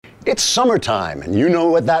It's summertime, and you know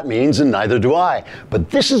what that means, and neither do I.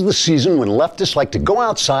 But this is the season when leftists like to go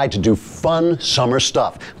outside to do fun summer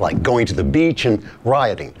stuff, like going to the beach and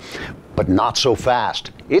rioting. But not so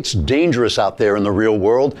fast. It's dangerous out there in the real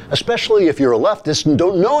world, especially if you're a leftist and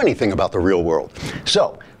don't know anything about the real world.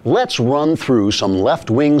 So, let's run through some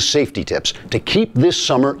left-wing safety tips to keep this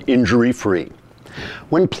summer injury-free.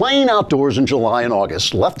 When playing outdoors in July and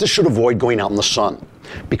August, leftists should avoid going out in the sun.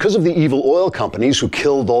 Because of the evil oil companies who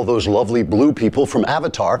killed all those lovely blue people from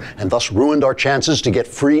Avatar and thus ruined our chances to get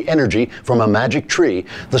free energy from a magic tree,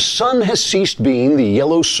 the sun has ceased being the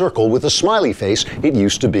yellow circle with a smiley face it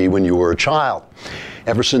used to be when you were a child.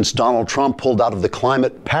 Ever since Donald Trump pulled out of the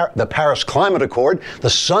Paris Climate Accord, the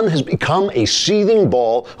sun has become a seething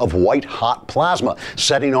ball of white-hot plasma,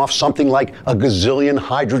 setting off something like a gazillion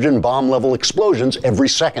hydrogen bomb-level explosions every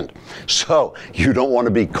second. So, you don't want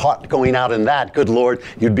to be caught going out in that, good Lord,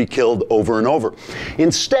 you'd be killed over and over.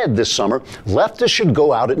 Instead, this summer, leftists should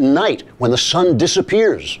go out at night when the sun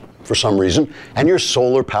disappears for some reason, and your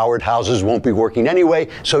solar-powered houses won't be working anyway,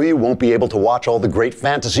 so you won't be able to watch all the great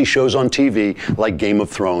fantasy shows on TV like Game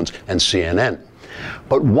of Thrones and CNN.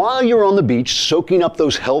 But while you're on the beach soaking up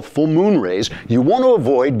those healthful moon rays, you want to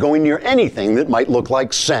avoid going near anything that might look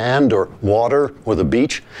like sand or water or the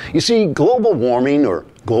beach. You see, global warming or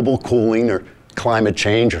global cooling or climate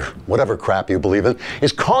change, or whatever crap you believe in,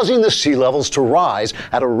 is causing the sea levels to rise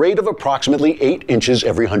at a rate of approximately 8 inches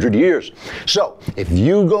every 100 years. So, if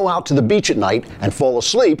you go out to the beach at night and fall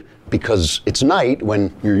asleep, because it's night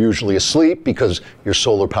when you're usually asleep because your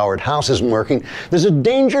solar-powered house isn't working, there's a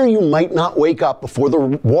danger you might not wake up before the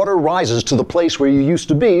water rises to the place where you used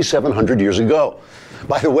to be 700 years ago.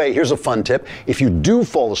 By the way, here's a fun tip. If you do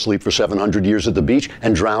fall asleep for 700 years at the beach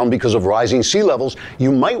and drown because of rising sea levels,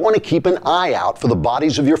 you might want to keep an eye out for the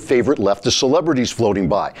bodies of your favorite leftist celebrities floating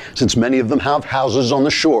by, since many of them have houses on the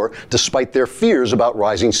shore despite their fears about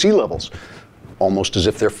rising sea levels. Almost as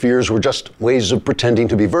if their fears were just ways of pretending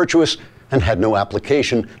to be virtuous and had no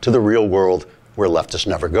application to the real world where leftists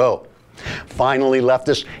never go. Finally,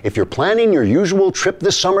 leftists, if you're planning your usual trip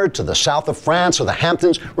this summer to the south of France or the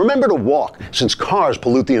Hamptons, remember to walk, since cars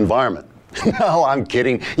pollute the environment. No, I'm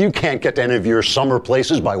kidding. You can't get to any of your summer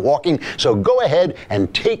places by walking, so go ahead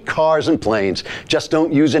and take cars and planes. Just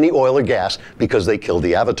don't use any oil or gas because they killed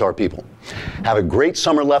the Avatar people. Have a great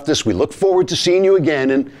summer, leftists. We look forward to seeing you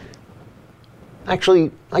again, and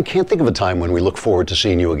actually, I can't think of a time when we look forward to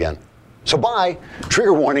seeing you again. So bye.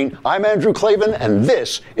 Trigger warning, I'm Andrew Klavan, and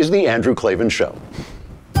this is The Andrew Klavan Show.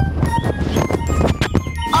 I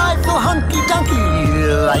feel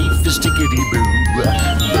hunky-dunky, life is tickety-boo.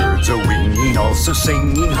 Birds are winging, also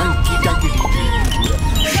singing hunky-dunky-doo.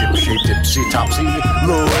 Ship-shape, tipsy-topsy, the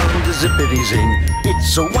world is zippity-zing.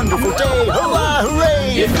 It's a wonderful day, hurrah,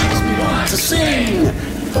 hooray! It makes me want to sing.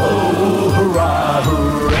 Oh, hurrah,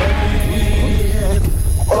 hooray!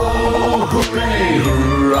 Oh, hooray,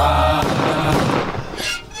 hurrah!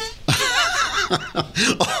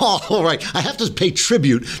 All right, I have to pay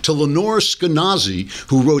tribute to Lenore Skenazy,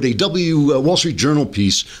 who wrote a Wall Street Journal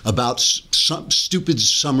piece about some stupid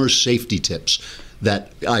summer safety tips.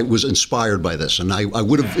 That I was inspired by this, and I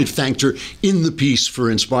would have thanked her in the piece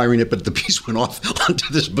for inspiring it, but the piece went off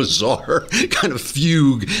onto this bizarre kind of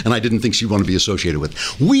fugue, and I didn't think she'd want to be associated with.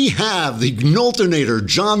 We have the Nolternator,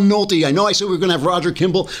 John Nolte. I know I said we were going to have Roger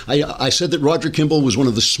Kimball. I said that Roger Kimball was one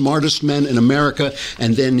of the smartest men in America,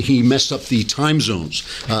 and then he messed up the time zones.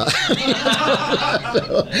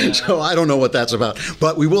 So I don't know what that's about.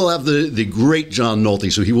 But we will have the great John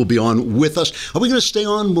Nolte, so he will be on with us. Are we going to stay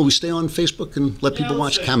on? Will we stay on Facebook and let people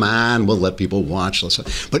watch? Come on, we'll let people watch.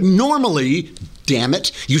 But normally, damn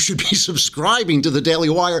it, you should be subscribing to the Daily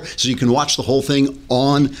Wire so you can watch the whole thing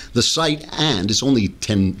on the site. And it's only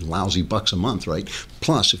 10 lousy bucks a month, right?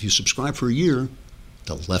 Plus, if you subscribe for a year,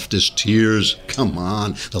 the leftist tears, come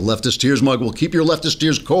on, the leftist tears mug will keep your leftist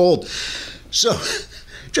tears cold. So,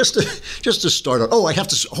 just to start out,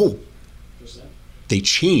 they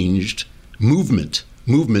changed movement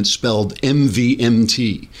spelled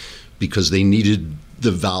MVMT, because they needed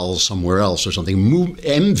the vowels somewhere else or something.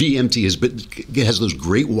 MVMT has those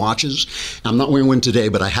great watches. I'm not wearing one today,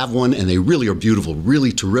 but I have one, and they really are beautiful,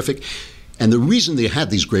 really terrific. And the reason they had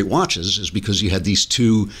these great watches is because you had these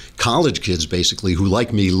two college kids, basically, who,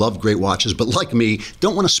 like me, love great watches, but like me,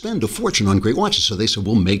 don't want to spend a fortune on great watches. So they said,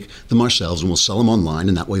 we'll make them ourselves, and we'll sell them online,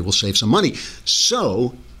 and that way we'll save some money.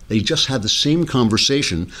 So they just had the same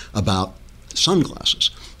conversation about sunglasses.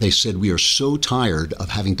 They said, we are so tired of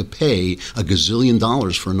having to pay $1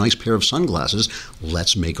 gazillion for a nice pair of sunglasses.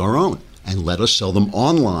 Let's make our own and let us sell them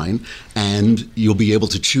online, and you'll be able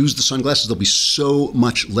to choose the sunglasses. They'll be so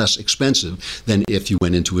much less expensive than if you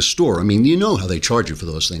went into a store. I mean, you know how they charge you for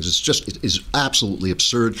those things. It is absolutely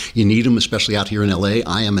absurd. You need them, especially out here in LA.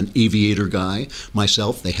 I am an aviator guy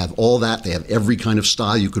myself. They have all that. They have every kind of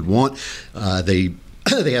style you could want. They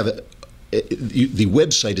have the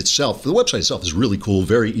website itself. The website itself is really cool,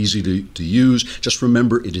 very easy to use. Just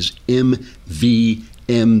remember, it is MVMT.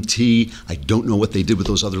 I don't know what they did with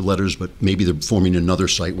those other letters, but maybe they're forming another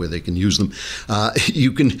site where they can use them.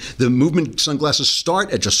 The Movement sunglasses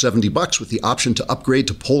start at just $70 with the option to upgrade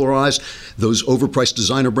to polarized. Those overpriced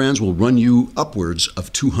designer brands will run you upwards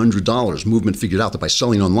of $200. Movement figured out that by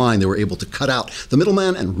selling online, they were able to cut out the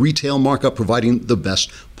middleman and retail markup, providing the best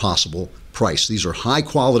possible price. These are high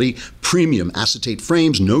quality, premium acetate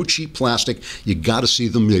frames, no cheap plastic. You got to see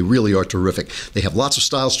them. They really are terrific. They have lots of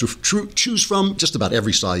styles to choose from, just about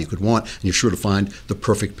every style you could want, and you're sure to find the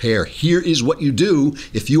perfect pair. Here is what you do.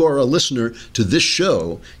 If you are a listener to this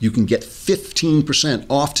show, you can get 15%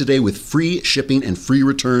 off today with free shipping and free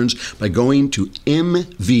returns by going to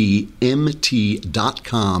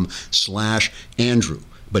mvmt.com/Andrew.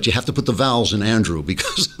 But you have to put the vowels in Andrew,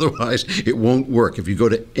 because otherwise it won't work. If you go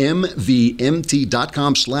to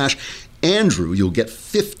mvmt.com/Andrew, you'll get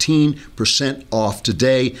 15% off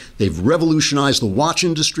today. They've revolutionized the watch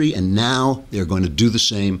industry, and now they're going to do the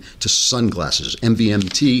same to sunglasses.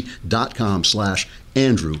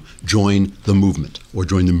 mvmt.com/Andrew. Join the movement, or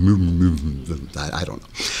join the movement. I don't know.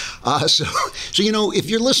 So if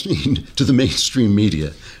you're listening to the mainstream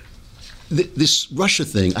media, this Russia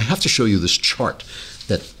thing, I have to show you this chart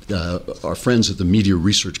that our friends at the Media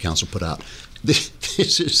Research Council put out. This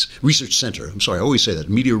is Research Center. I'm sorry, I always say that.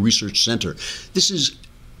 Media Research Center. This is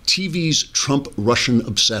TV's Trump-Russian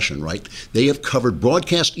obsession, right? They have covered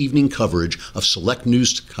broadcast evening coverage of select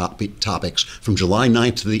news topics from July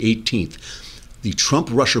 9th to the 18th. The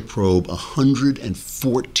Trump-Russia probe,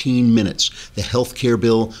 114 minutes. The healthcare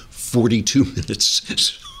bill, 42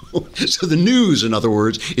 minutes. So the news, in other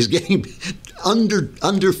words, is getting under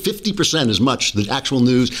 50% as much, the actual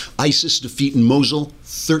news. ISIS defeat in Mosul,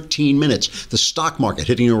 13 minutes. The stock market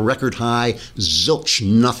hitting a record high, zilch,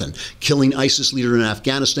 nothing. Killing ISIS leader in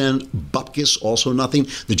Afghanistan, bupkis, also nothing.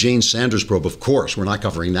 The Jane Sanders probe, of course, we're not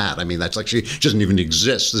covering that. I mean, that's actually doesn't even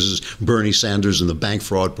exist. This is Bernie Sanders and the bank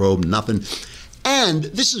fraud probe, nothing. And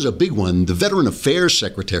this is a big one. The Veteran Affairs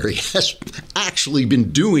Secretary has actually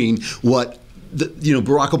been doing what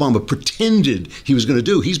Barack Obama pretended he was going to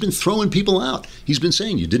do. He's been throwing people out. He's been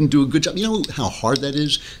saying, you didn't do a good job. You know how hard that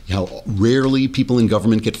is? How rarely people in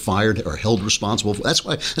government get fired or held responsible. That's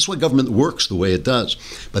why government works the way it does.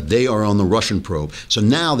 But they are on the Russian probe. So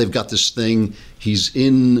now they've got this thing. He's at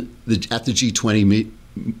the G20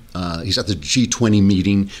 he's at the G20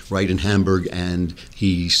 meeting right in Hamburg, and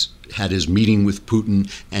he's had his meeting with Putin,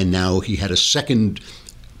 and now he had a second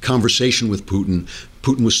conversation with Putin.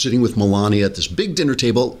 Putin was sitting with Melania at this big dinner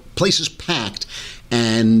table. Place is packed,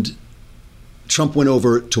 and Trump went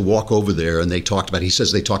over to walk over there, and he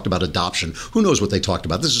says they talked about adoption. Who knows what they talked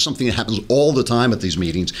about? This is something that happens all the time at these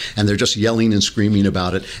meetings, and they're just yelling and screaming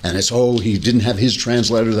about it. And it's, he didn't have his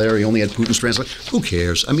translator there. He only had Putin's translator. Who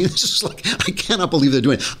cares? I mean, it's just like, I cannot believe they're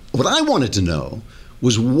doing it. What I wanted to know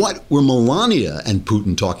was, what were Melania and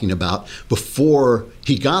Putin talking about before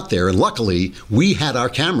he got there? And luckily, we had our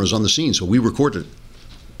cameras on the scene, so we recorded it.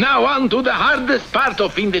 Now on to the hardest part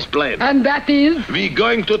of in this plan. And that is? We're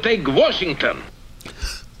going to take Washington.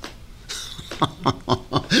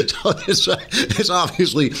 So it's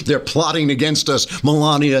obviously they're plotting against us,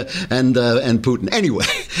 Melania and Putin. Anyway,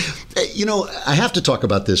 I have to talk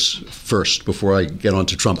about this first before I get on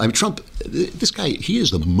to Trump. I mean, Trump, this guy, he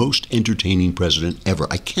is the most entertaining president ever.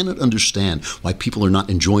 I cannot understand why people are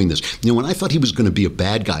not enjoying this. When I thought he was going to be a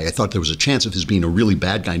bad guy, I thought there was a chance of his being a really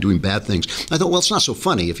bad guy and doing bad things. I thought, well, it's not so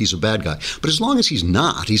funny if he's a bad guy. But as long as he's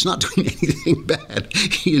not doing anything bad.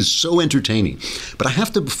 He is so entertaining. But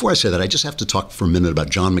before I say that, I just have to talk for a minute about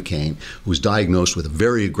John McCain, who was diagnosed with a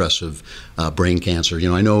very aggressive brain cancer.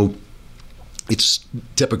 I know it's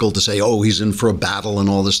typical to say, he's in for a battle and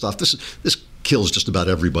all this stuff. This kills just about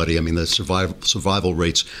everybody. I mean, the survival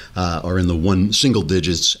rates are in the single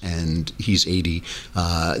digits, and he's 80.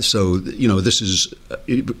 So this is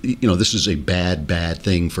a bad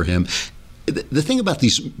thing for him. The thing about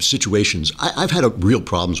these situations, I've had real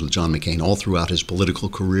problems with John McCain all throughout his political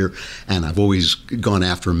career, and I've always gone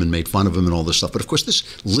after him and made fun of him and all this stuff. But of course, this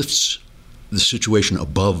lifts the situation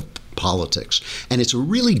above politics. And it's a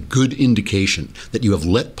really good indication that you have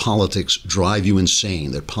let politics drive you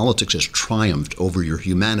insane, that politics has triumphed over your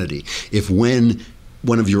humanity. If when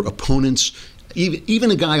one of your opponents,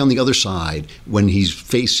 even a guy on the other side, when he's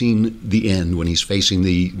facing the end, when he's facing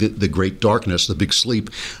the great darkness, the big sleep,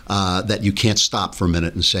 that you can't stop for a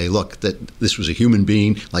minute and say, look, that this was a human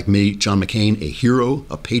being like me, John McCain, a hero,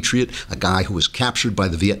 a patriot, a guy who was captured by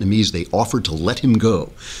the Vietnamese. They offered to let him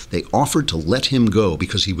go. They offered to let him go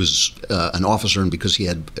because he was an officer and because he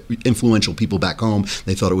had influential people back home.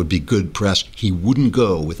 They thought it would be good press. He wouldn't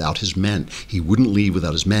go without his men. He wouldn't leave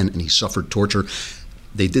without his men, and he suffered torture.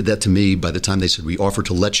 They did that to me. By the time they said, we offer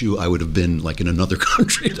to let you, I would have been like in another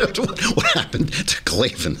country. That's what happened to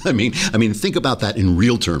Clavin. I mean, think about that in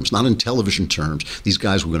real terms, not in television terms. These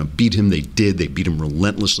guys were going to beat him. They did. They beat him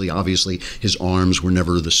relentlessly. Obviously, his arms were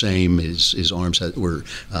never the same. His arms were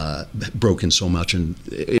broken so much. And,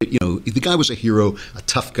 the guy was a hero, a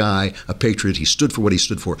tough guy, a patriot. He stood for what he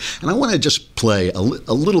stood for. And I want to just play a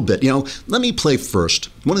little bit. Let me play first.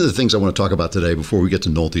 One of the things I want to talk about today before we get to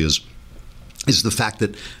Nolte is the fact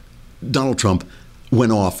that Donald Trump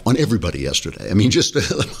went off on everybody yesterday. I mean, just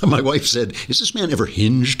my wife said, is this man ever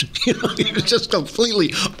hinged? He was just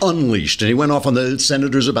completely unleashed. And he went off on the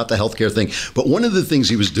senators about the health care thing. But one of the things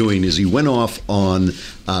he was doing is he went off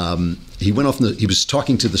he was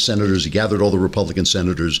talking to the senators. He gathered all the Republican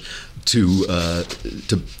senators to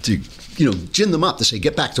gin them up, to say,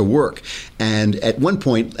 get back to work. And at one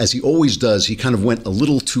point, as he always does, he kind of went a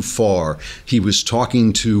little too far. He was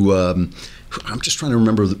talking to I'm just trying to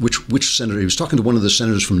remember which senator. He was talking to one of the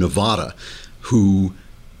senators from Nevada who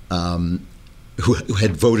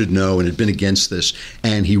had voted no and had been against this.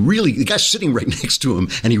 And the guy's sitting right next to him,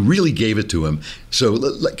 and he really gave it to him. So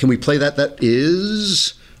can we play that? That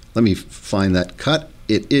is, let me find that cut.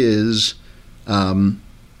 It is,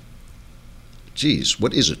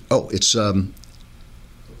 what is it? Oh, I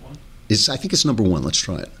think it's number one. Let's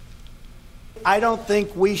try it. I don't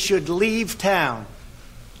think we should leave town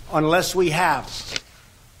unless we have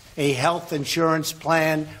a health insurance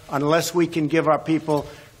plan, unless we can give our people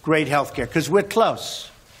great health care, because we're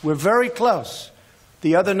close. We're very close.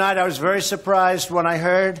 The other night I was very surprised when I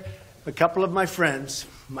heard a couple of my friends,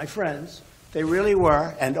 they really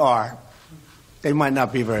were and are. They might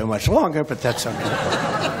not be very much longer, but that's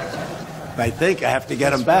okay. I think I have to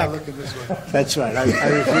get them back. That's right. I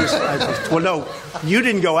refuse. Well, no, you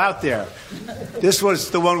didn't go out there. This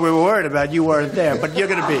was the one we were worried about. You weren't there, but you're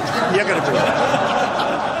going to be.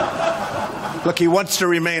 Look, he wants to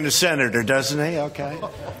remain a senator, doesn't he? Okay.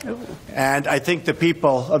 And I think the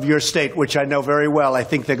people of your state, which I know very well, I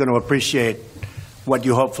think they're going to appreciate what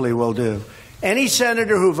you hopefully will do. Any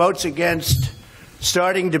senator who votes against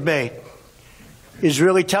starting debate is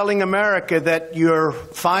really telling America that you're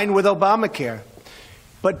fine with Obamacare.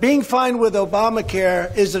 But being fine with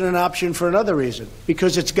Obamacare isn't an option for another reason,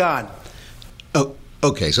 because it's gone. Oh,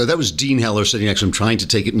 okay. So that was Dean Heller sitting next to him, trying to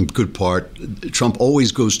take it in good part. Trump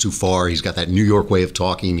always goes too far. He's got that New York way of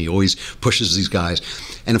talking. He always pushes these guys.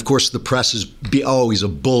 And, of course, the press is, he's a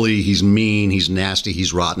bully, he's mean, he's nasty,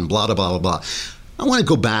 he's rotten, blah, blah, blah, blah. I want to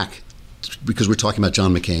go back, because we're talking about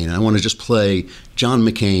John McCain, and I want to just play John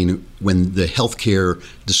McCain when the healthcare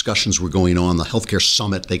discussions were going on, the healthcare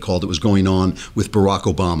summit, they called it, was going on with Barack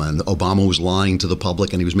Obama. And Obama was lying to the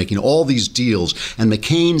public, and he was making all these deals. And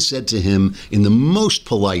McCain said to him in the most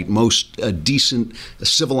polite, most decent,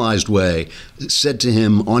 civilized way, said to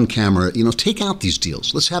him on camera, take out these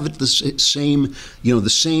deals. Let's have it the same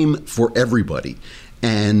for everybody.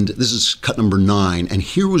 And this is cut number 9. And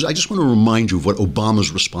I just want to remind you of what Obama's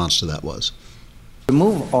response to that was.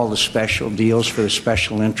 Remove all the special deals for the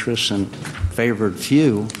special interests and favored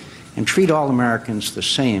few, and treat all Americans the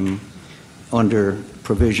same under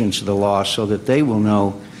provisions of the law, so that they will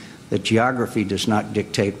know that geography does not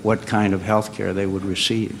dictate what kind of health care they would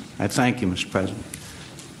receive. I thank you, Mr. President.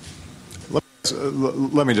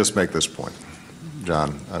 Let me just make this point,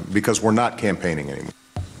 John, because we're not campaigning anymore.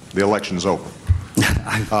 The election's over.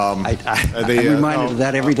 I'm reminded of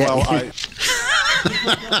that every day.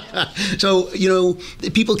 So,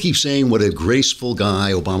 people keep saying what a graceful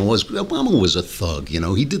guy Obama was. Obama was a thug,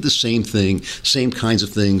 He did the same thing, same kinds of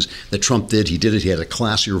things that Trump did. He did it. He had a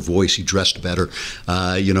classier voice. He dressed better.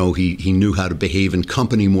 He knew how to behave in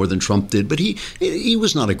company more than Trump did. But he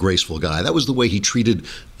was not a graceful guy. That was the way he treated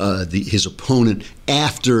his opponent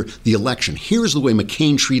after the election. Here's the way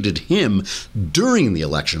McCain treated him during the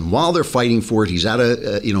election. While they're fighting for it, he's at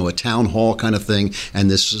a town hall kind of thing,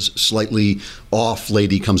 and this slightly off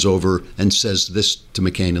lady comes over and says this to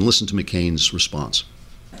McCain, and listen to McCain's response.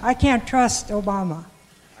 I can't trust Obama.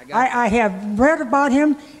 I have read about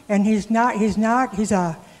him, and he's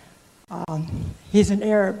a He's an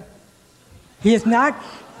Arab. He is not.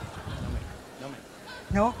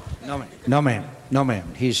 No? No, ma'am. No, ma'am. No,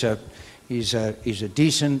 ma'am. He's a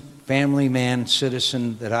decent family man,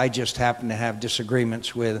 citizen that I just happen to have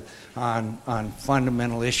disagreements with on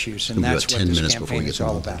fundamental issues, and that's what this campaign is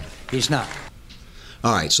all about. He's not.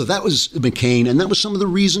 All right, so that was McCain, and that was some of the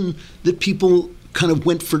reason that people kind of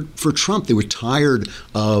went for Trump. They were tired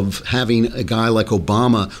of having a guy like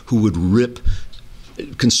Obama who would rip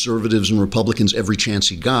conservatives and Republicans every chance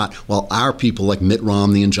he got, while our people like Mitt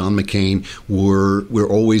Romney and John McCain were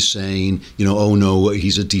always saying, oh no,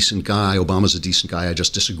 he's a decent guy, Obama's a decent guy, I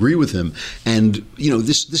just disagree with him. And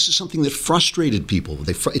this is something that frustrated people.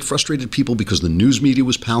 It frustrated people because the news media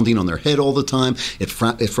was pounding on their head all the time. It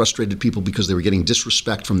frustrated people because they were getting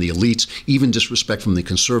disrespect from the elites, even disrespect from the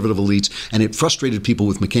conservative elites, and it frustrated people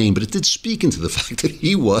with McCain. But it did speak into the fact that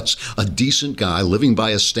he was a decent guy living by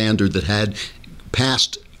a standard that had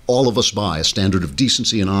passed all of us by, a standard of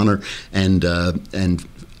decency and honor and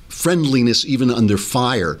friendliness, even under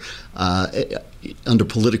fire, under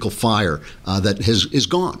political fire, that is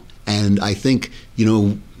gone. And I think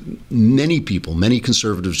many people, many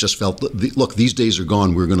conservatives just felt, look, these days are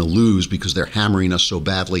gone. We're going to lose because they're hammering us so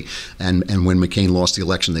badly. And when McCain lost the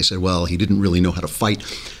election, they said, well, he didn't really know how to fight.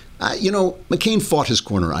 McCain fought his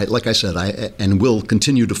corner. Like I said, and will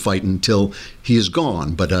continue to fight until he is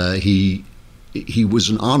gone. But he was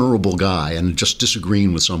an honorable guy, and just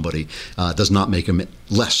disagreeing with somebody does not make him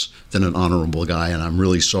less than an honorable guy. And I'm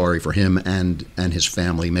really sorry for him and his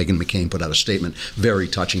family. Meghan McCain put out a statement, very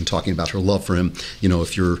touching, talking about her love for him.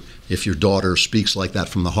 If your daughter speaks like that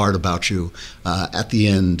from the heart about you, at the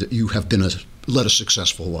end you have been led a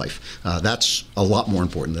successful life. That's a lot more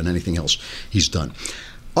important than anything else he's done.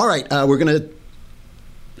 All right, we're going to.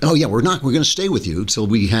 Oh yeah, we're not. We're going to stay with you till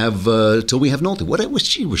we have Nolte.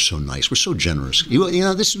 She was so nice. We're so generous.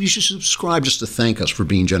 You should subscribe just to thank us for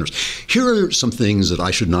being generous. Here are some things that I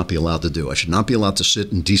should not be allowed to do. I should not be allowed to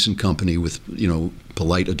sit in decent company with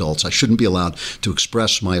polite adults. I shouldn't be allowed to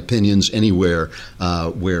express my opinions anywhere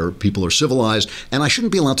where people are civilized, and I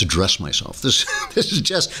shouldn't be allowed to dress myself. This is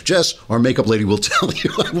Jess, our makeup lady, will tell you.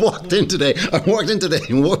 I walked in today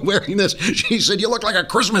and wearing this. She said, "You look like a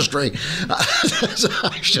Christmas tree." So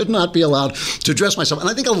I should not be allowed to dress myself. And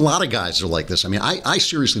I think a lot of guys are like this. I mean, I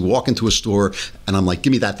seriously walk into a store and I'm like,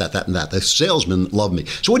 give me that, and that. The salesmen love me.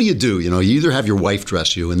 So what do? You either have your wife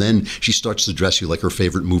dress you, and then she starts to dress you like her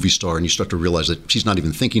favorite movie star, and you start to realize that she's not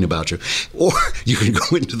even thinking about you. Or you can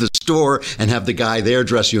go into the store and have the guy there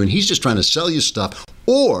dress you, and he's just trying to sell you stuff.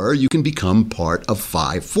 Or you can become part of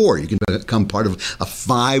 5-4. You can become part of a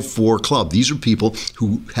 5-4 club. These are people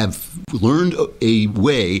who have learned a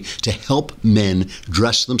way to help men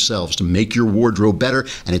dress themselves, to make your wardrobe better,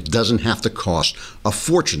 and it doesn't have to cost a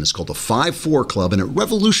fortune. It's called the 5-4 Club, and it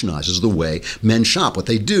revolutionizes the way men shop. What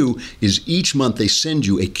they do is each month they send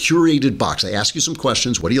you a curated box. They ask you some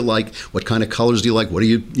questions. What do you like? What kind of colors do you like? What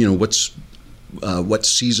do what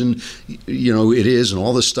season it is, and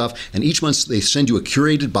all this stuff. And each month they send you a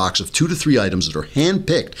curated box of 2 to 3 items that are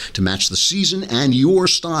handpicked to match the season and your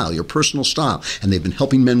style, your personal style. And they've been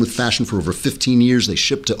helping men with fashion for over 15 years. They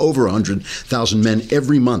ship to over 100,000 men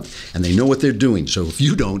every month, and they know what they're doing. So if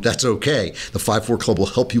you don't, that's okay. The 5-4 Club will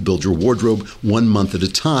help you build your wardrobe 1 month at a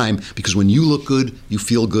time, because when you look good, you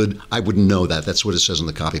feel good. I wouldn't know that. That's what it says in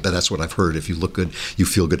the copy, but that's what I've heard. If you look good, you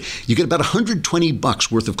feel good. You get about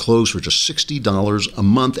 $120 worth of clothes for just $60 a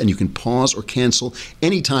month, and you can pause or cancel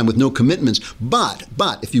anytime with no commitments. But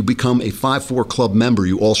if you become a 5-4 Club member,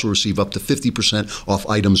 you also receive up to 50% off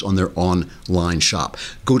items on their online shop.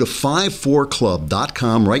 Go to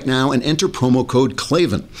 54club.com right now and enter promo code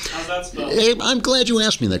Klavan. How's that spelled? I'm glad you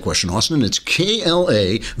asked me that question, Austin. It's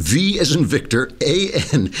KLAV as in Victor,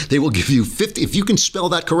 AN. They will give you 50, if you can spell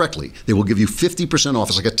that correctly, they will give you 50% off.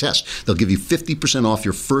 It's like a test. They'll give you 50% off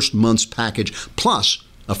your first month's package, plus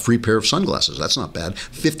a free pair of sunglasses. That's not bad.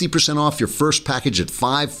 50% off your first package at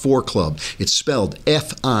 54 Club. It's spelled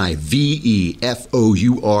FIVEFOUR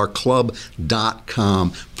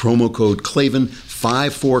Club.com. Promo code Klavan.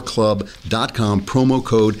 54club.com, promo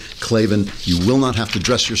code Klavan. You will not have to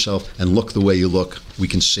dress yourself and look the way you look. We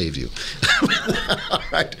can save you. All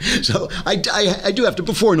right. So I do have to,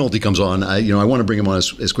 before Nolte comes on, I want to bring him on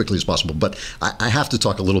as quickly as possible, but I have to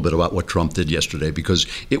talk a little bit about what Trump did yesterday, because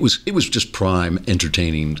it was just prime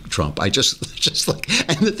entertaining Trump. I just like,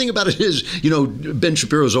 and the thing about it is, Ben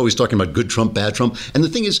Shapiro is always talking about good Trump, bad Trump, and the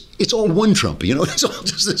thing is, it's all one Trump. It's all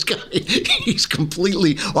just this guy. He's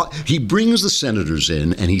completely He brings the senators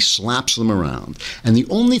in and he slaps them around. And the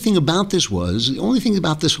only thing about this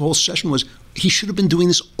whole session was he should have been doing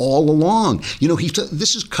this all along. You know,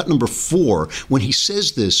 this is cut number 4. When he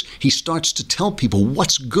says this, he starts to tell people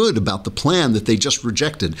what's good about the plan that they just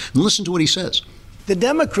rejected. And listen to what he says. The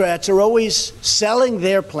Democrats are always selling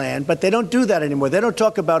their plan, but they don't do that anymore. They don't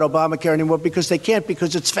talk about Obamacare anymore because they can't,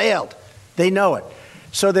 because it's failed. They know it.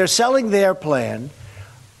 So they're selling their plan,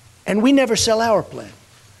 and we never sell our plan.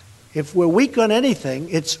 If we're weak on anything,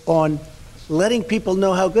 it's on letting people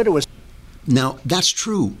know how good it was. Now, that's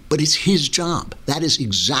true, but it's his job. That is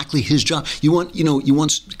exactly his job. You want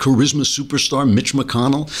charisma superstar Mitch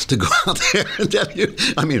McConnell to go out there and tell you,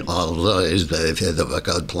 the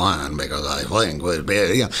good plan because I think would be,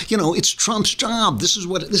 it's Trump's job. This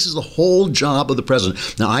is the whole job of the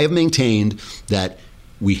president. Now, I have maintained that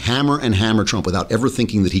we hammer and hammer Trump without ever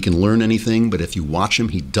thinking that he can learn anything. But if you watch him,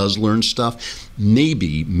 he does learn stuff.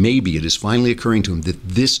 Maybe it is finally occurring to him that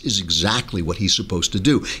this is exactly what he's supposed to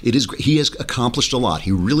do. He has accomplished a lot.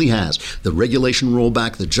 He really has. The regulation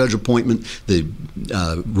rollback, the judge appointment, the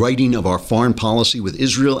writing of our foreign policy with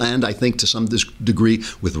Israel, and I think to some degree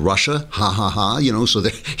with Russia. So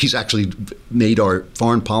he's actually made our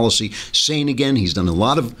foreign policy sane again. He's done a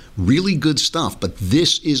lot of really good stuff. But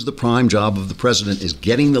this is the prime job of the president, is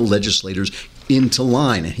getting the legislators into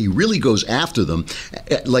line. And he really goes after them,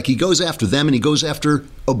 like he goes after them and he goes after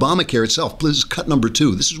Obamacare itself. This is cut number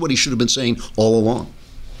 2. This is what he should have been saying all along.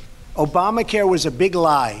 Obamacare was a big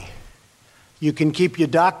lie. You can keep your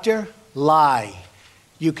doctor, lie.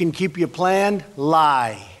 You can keep your plan,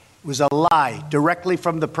 lie. It was a lie directly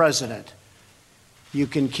from the president. You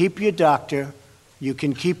can keep your doctor, you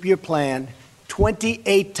can keep your plan.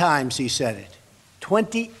 28 times he said it.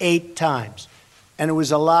 28 times. And it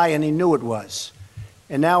was a lie, and he knew it was.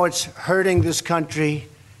 And now it's hurting this country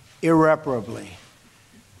irreparably.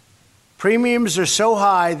 Premiums are so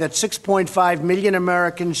high that 6.5 million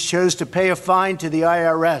Americans chose to pay a fine to the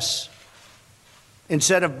IRS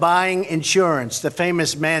instead of buying insurance, the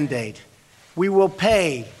famous mandate. We will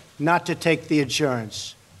pay not to take the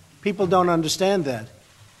insurance. People don't understand that.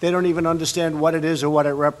 They don't even understand what it is or what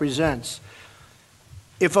it represents.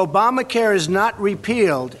 If Obamacare is not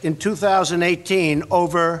repealed in 2018,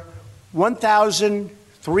 over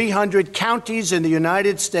 1,300 counties in the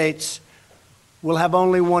United States will have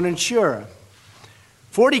only one insurer.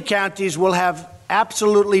 40 counties will have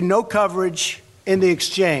absolutely no coverage in the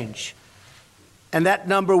exchange, and that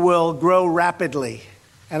number will grow rapidly.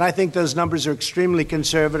 And I think those numbers are extremely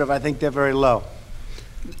conservative. I think they're very low.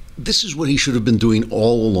 This is what he should have been doing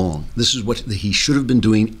all along. This is what he should have been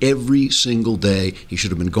doing every single day. He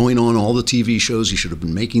should have been going on all the TV shows. He should have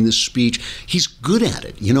been making this speech. He's good at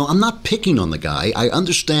it. I'm not picking on the guy. I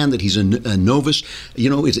understand that he's a novice.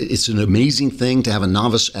 It's an amazing thing to have a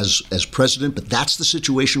novice as president, but that's the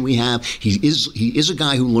situation we have. He is a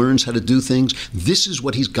guy who learns how to do things. This is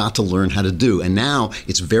what he's got to learn how to do. And now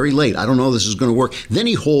it's very late. I don't know if this is going to work. Then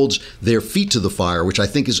he holds their feet to the fire, which I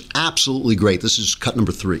think is absolutely great. This is cut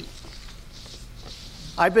number 3.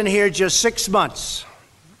 I've been here just 6 months.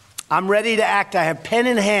 I'm ready to act. I have pen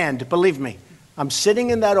in hand, believe me. I'm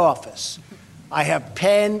sitting in that office. I have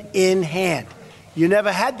pen in hand. You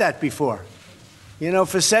never had that before.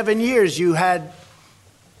 For 7 years, you had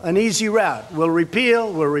an easy route. We'll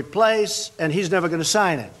repeal, we'll replace, and he's never going to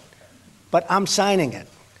sign it. But I'm signing it.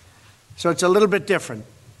 So it's a little bit different.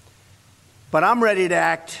 But I'm ready to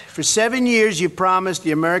act. For 7 years, you promised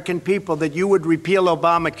the American people that you would repeal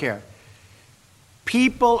Obamacare.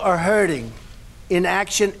 People are hurting.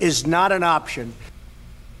 Inaction is not an option.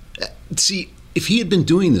 See, if he had been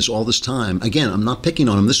doing this all this time, again, I'm not picking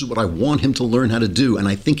on him. This is what I want him to learn how to do, and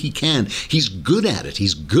I think he can. He's good at it.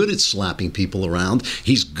 He's good at slapping people around.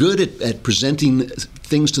 He's good at presenting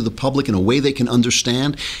things to the public in a way they can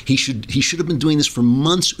understand. He should have been doing this for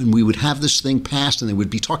months, and we would have this thing passed, and they would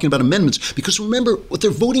be talking about amendments. Because remember, what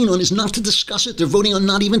they're voting on is not to discuss it. They're voting on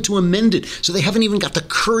not even to amend it. So they haven't even got the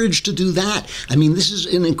courage to do that. I mean, this is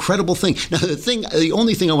an incredible thing. Now, the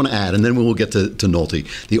only thing I want to add, and then we will get to Nolte,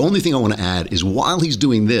 the only thing I want to add is while he's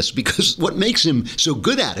doing this, because what makes him so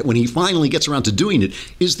good at it when he finally gets around to doing it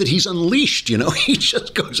is that he's unleashed. He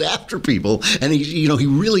just goes after people, and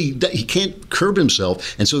he can't curb himself.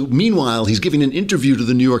 And so meanwhile, he's giving an interview to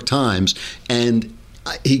the New York Times, and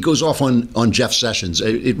he goes off on Jeff Sessions.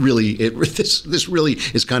 This really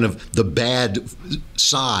is kind of the bad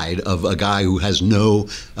side of a guy who has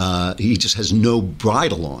he just has no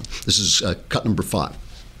bridle on. This is cut number 5.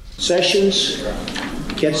 Sessions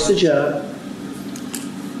gets the job.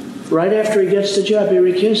 Right after he gets the job, he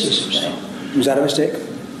recuses himself. Was that a mistake?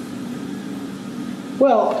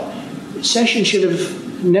 Well, Sessions should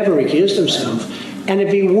have never recused himself. And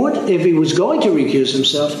if he was going to recuse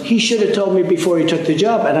himself, he should have told me before he took the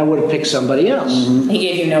job, and I would have picked somebody else. Mm-hmm. He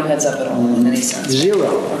gave you no heads up at all in any sense? Zero.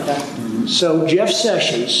 Okay. Mm-hmm. So Jeff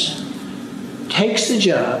Sessions takes the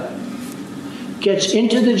job, gets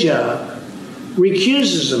into the job,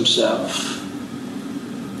 recuses himself.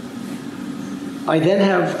 I then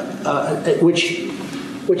have, which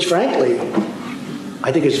frankly,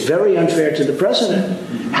 I think is very unfair to the president.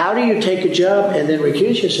 How do you take a job and then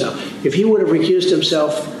recuse yourself? If he would have recused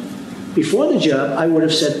himself before the job, I would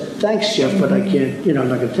have said, thanks, Jeff, but I can't, I'm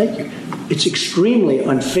not going to take you. It's extremely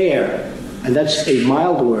unfair, and that's a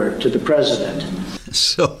mild word, to the president.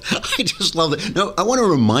 So I just love it. Now, I want to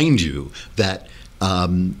remind you that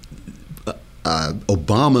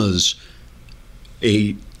Obama's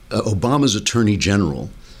Attorney General,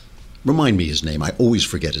 remind me his name. I always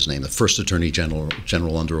forget his name. The first Attorney General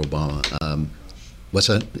under Obama. What's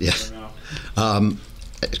that? Yeah.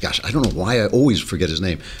 Gosh, I don't know why I always forget his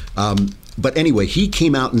name. But anyway, he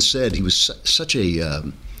came out and said he was such a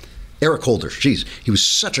Eric Holder. Geez, he was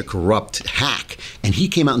such a corrupt hack. And he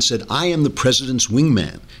came out and said, I am the president's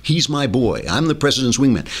wingman. He's my boy. I'm the president's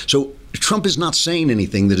wingman. So Trump is not saying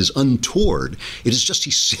anything that is untoward. It is just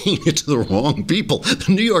he's saying it to the wrong people.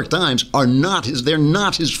 The New York Times they're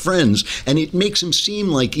not his friends. And it makes him seem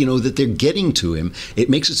like, that they're getting to him. It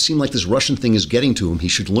makes it seem like this Russian thing is getting to him. He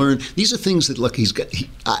should learn. These are things that, look,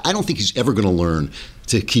 I don't think he's ever going to learn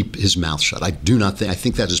to keep his mouth shut. I do not think. I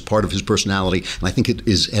think that is part of his personality. And I think it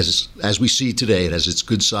is, as we see today, it has its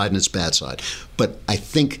good side and its bad side. But I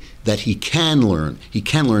think that he can learn. He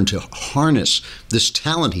can learn to harness this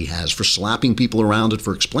talent he has for slapping people around it,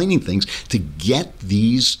 for explaining things, to get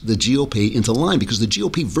the GOP into line, because the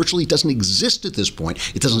GOP virtually doesn't exist at this point.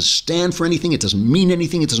 It doesn't stand for anything. It doesn't mean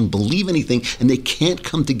anything. It doesn't believe anything. And they can't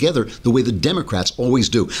come together the way the Democrats always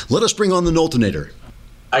do. Let us bring on the Noltenator.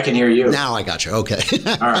 I can hear you. Now I got you. Okay.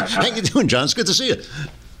 All right. How you doing, John? It's good to see you.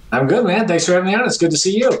 I'm good, man. Thanks for having me on. It's good to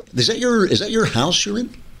see you. Is that your house you're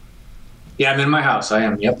in? Yeah, I'm in my house. I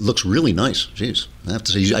am. Yep. Looks really nice. Jeez, I have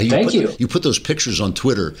to say. Thank you. You put those pictures on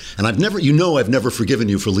Twitter, and I've never forgiven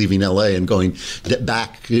you for leaving L.A. and going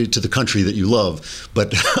back to the country that you love.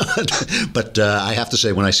 But I have to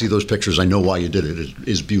say, when I see those pictures, I know why you did it. It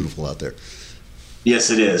is beautiful out there.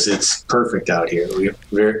 Yes, it is. It's perfect out here. We're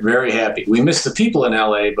very, very happy. We miss the people in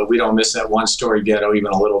L.A., but we don't miss that one-story ghetto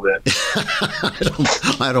even a little bit.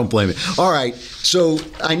 I don't blame you. All right. So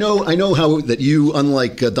I know how that you,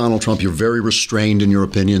 unlike Donald Trump, you're very restrained in your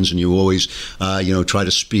opinions, and you always, try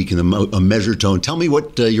to speak in a measured tone. Tell me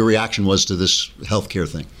what your reaction was to this healthcare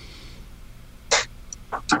thing.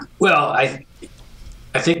 Well, I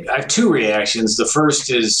think I have two reactions. The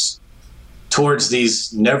first is towards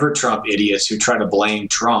these never Trump idiots who try to blame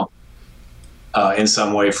Trump in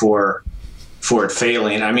some way for it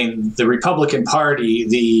failing. I mean, the Republican Party,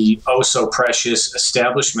 the oh so precious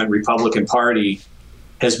establishment Republican Party,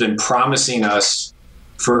 has been promising us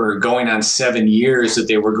for going on 7 years that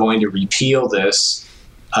they were going to repeal this.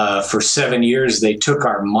 For 7 years, they took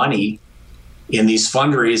our money in these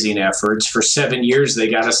fundraising efforts. For 7 years, they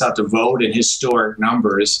got us out to vote in historic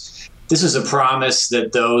numbers. This is a promise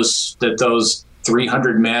that those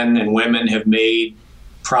 300 men and women have made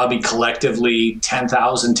probably collectively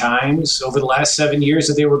 10,000 times over the last 7 years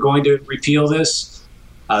that they were going to repeal this.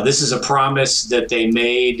 This is a promise that they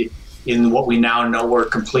made in what we now know were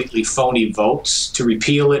completely phony votes to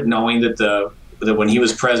repeal it, knowing that when he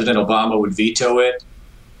was president, Obama would veto it.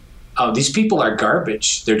 These people are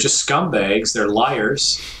garbage. They're just scumbags. They're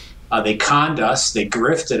liars. They conned us. They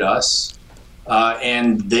grifted us.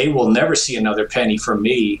 And they will never see another penny from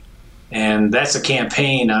me. And that's a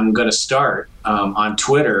campaign I'm going to start on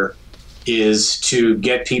Twitter, is to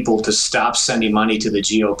get people to stop sending money to the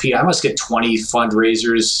GOP. I must get 20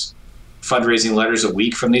 fundraising letters a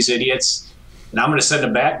week from these idiots. And I'm going to send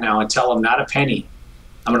them back now and tell them not a penny.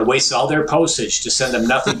 I'm going to waste all their postage to send them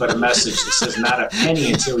nothing but a message that says not a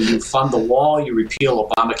penny until you fund the wall, you repeal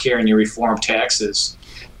Obamacare, and you reform taxes.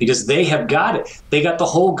 Because they have got it. They got the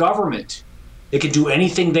whole government. They can do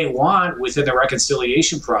anything they want within the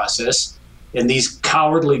reconciliation process, and these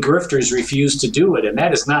cowardly grifters refuse to do it. And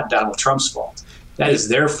that is not Donald Trump's fault. That is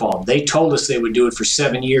their fault. They told us they would do it for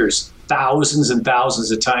 7 years, thousands and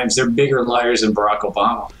thousands of times. They're bigger liars than Barack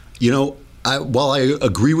Obama. While I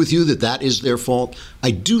agree with you that is their fault, I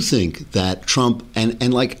do think that Trump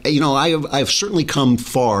I've certainly come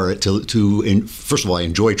far to first of all, I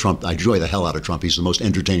enjoy Trump. I enjoy the hell out of Trump. He's the most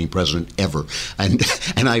entertaining president ever, and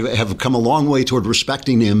I have come a long way toward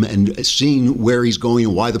respecting him and seeing where he's going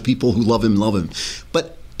and why the people who love him love him.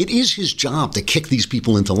 But it is his job to kick these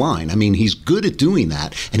people into line. I mean, he's good at doing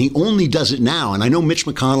that, and he only does it now. And I know Mitch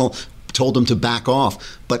McConnell told him to back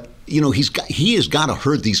off, but he has got to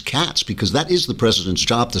herd these cats, because that is the president's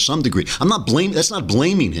job to some degree. That's not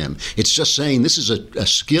blaming him. It's just saying this is a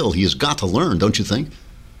skill he has got to learn, don't you think?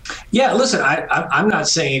 Yeah, listen, I'm not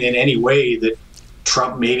saying in any way that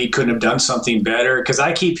Trump maybe couldn't have done something better, because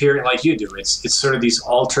I keep hearing, like you do, it's sort of these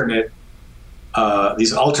alternate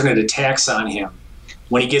attacks on him.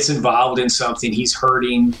 When he gets involved in something, he's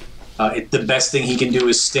hurting. The best thing he can do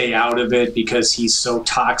is stay out of it because he's so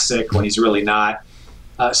toxic when he's really not.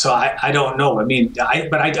 So I don't know. I mean,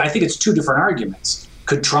 I think it's two different arguments.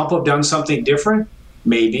 Could Trump have done something different?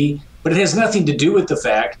 Maybe, but it has nothing to do with the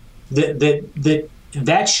fact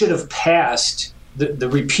that should have passed. The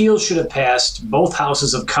repeal should have passed both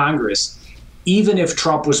houses of Congress, even if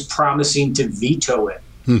Trump was promising to veto it.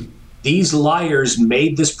 These liars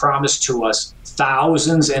made this promise to us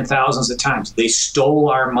thousands and thousands of times. They stole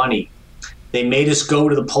our money. They made us go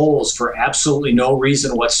to the polls for absolutely no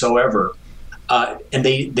reason whatsoever. And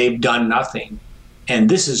they've done nothing. And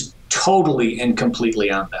this is totally and completely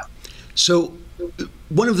on them. So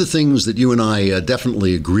one of the things that you and I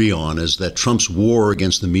definitely agree on is that Trump's war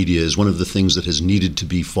against the media is one of the things that has needed to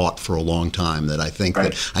be fought for a long time. That I think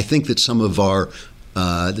that some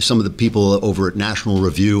of the people over at National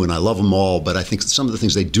Review, and I love them all, but I think some of the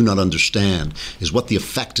things they do not understand is what the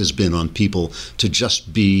effect has been on people to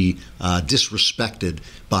just be disrespected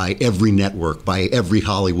by every network, by every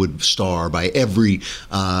Hollywood star, by every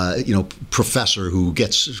professor who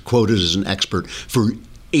gets quoted as an expert for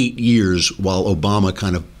 8 years while Obama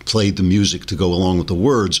kind of played the music to go along with the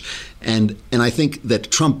words. And I think that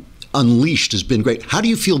Trump Unleashed has been great. How do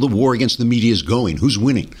you feel the war against the media is going? Who's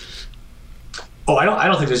winning? Oh, I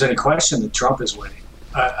don't think there's any question that Trump is winning.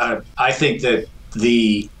 I think that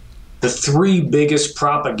the three biggest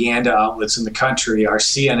propaganda outlets in the country are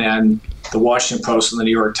CNN, the Washington Post, and the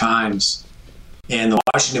New York Times. And the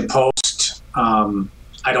Washington Post,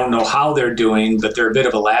 I don't know how they're doing, but they're a bit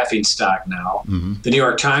of a laughing stock now. Mm-hmm. The New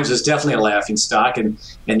York Times is definitely a laughing stock. And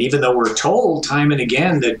even though we're told time and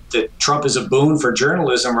again that Trump is a boon for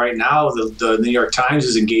journalism right now, the New York Times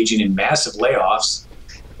is engaging in massive layoffs.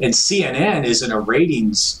 And CNN is in a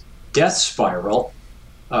ratings death spiral.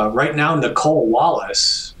 Right now, Nicole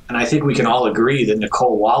Wallace, and I think we can all agree that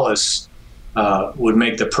Nicole Wallace would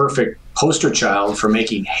make the perfect poster child for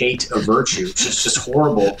making hate a virtue. She's just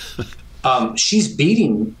horrible. She's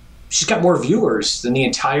got more viewers than the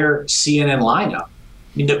entire CNN lineup. I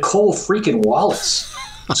mean, Nicole freaking Wallace.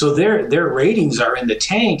 So their ratings are in the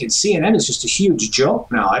tank, and CNN is just a huge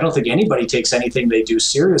joke now. I don't think anybody takes anything they do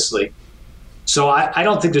seriously. So I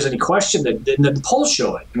don't think there's any question that the polls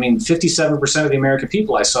show it. I mean, 57% of the American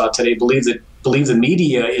people I saw today believe the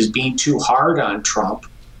media is being too hard on Trump.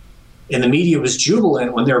 And the media was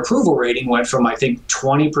jubilant when their approval rating went from, I think,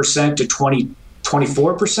 20% to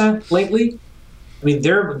 24% lately. I mean,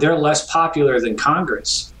 they're less popular than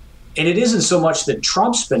Congress. And it isn't so much that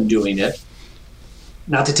Trump's been doing it,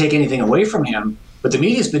 not to take anything away from him, but the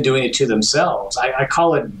media's been doing it to themselves. I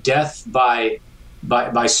call it death by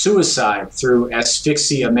suicide through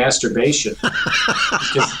asphyxia masturbation.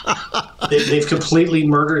 Because they've completely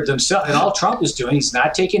murdered themselves. And all Trump is doing, he's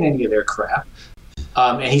not taking any of their crap.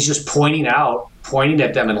 And he's just pointing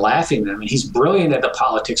at them and laughing at them. And he's brilliant at the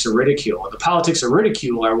politics of ridicule. And the politics of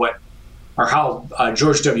ridicule are how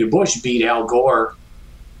George W. Bush beat Al Gore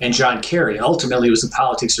and John Kerry. Ultimately, it was the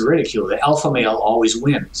politics of ridicule. The alpha male always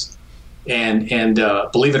wins. And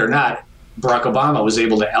believe it or not, Barack Obama was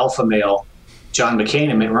able to alpha male John McCain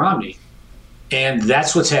and Mitt Romney. And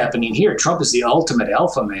that's what's happening here. Trump is the ultimate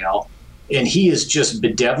alpha male, and he is just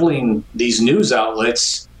bedeviling these news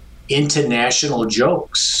outlets into national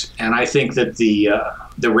jokes. And I think that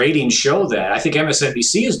the ratings show that. I think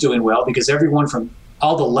MSNBC is doing well because everyone from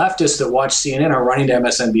all the leftists that watch CNN are running to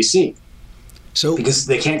MSNBC. So because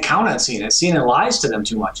they can't count on CNN. CNN lies to them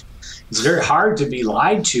too much. It's very hard to be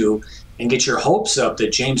lied to and get your hopes up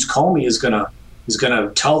that James Comey is going to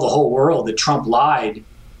tell the whole world that Trump lied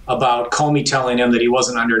about Comey telling him that he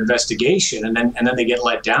wasn't under investigation, and then they get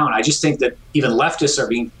let down. I just think that even leftists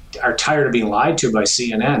are tired of being lied to by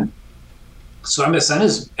CNN. So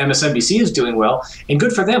MSNBC is doing well, and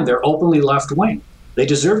good for them. They're openly left-wing. They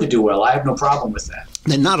deserve to do well. I have no problem with that.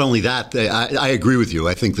 And not only that, I agree with you.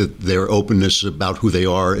 I think that their openness about who they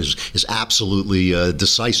are is absolutely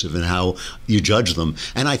decisive in how you judge them.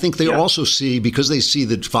 And I think they also see, because they see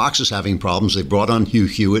that Fox is having problems, they brought on Hugh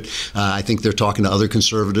Hewitt. I think they're talking to other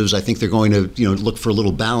conservatives. I think they're going to look for a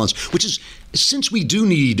little balance, which is, since we do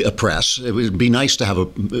need a press, it would be nice to have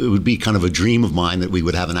it would be kind of a dream of mine that we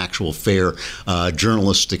would have an actual fair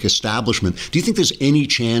journalistic establishment. Do you think there's any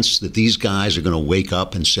chance that these guys are going to wake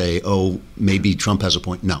up and say, oh, maybe Trump has a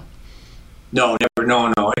point? No. No, never.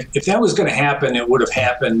 No. If that was going to happen, it would have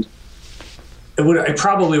happened. It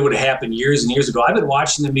probably would have happened years and years ago. I've been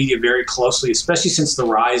watching the media very closely, especially since the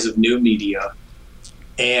rise of new media.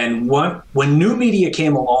 And when new media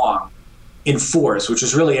came along in force, which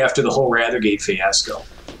was really after the whole Rathergate fiasco,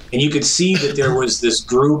 and you could see that there was this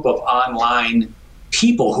group of online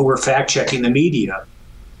people who were fact-checking the media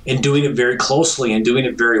and doing it very closely and doing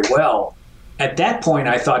it very well. At that point,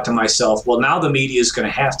 I thought to myself, well, now the media is going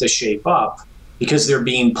to have to shape up because they're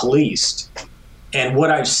being policed. And what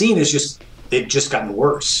I've seen is they've just gotten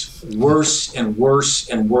worse and worse and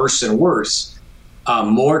worse and worse.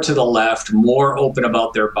 More to the left, more open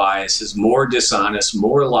about their biases, more dishonest,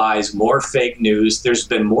 more lies, more fake news. There's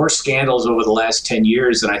been more scandals over the last 10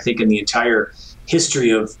 years than I think in the entire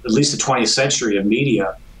history of at least the 20th century of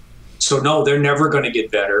media. So no, they're never going to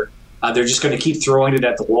get better. They're just going to keep throwing it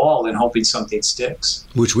at the wall and hoping something sticks.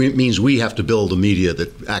 Which means we have to build a media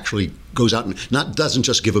that actually goes out and doesn't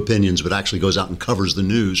just give opinions, but actually goes out and covers the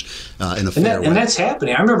news in a fair way. And that's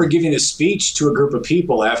happening. I remember giving a speech to a group of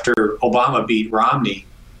people after Obama beat Romney.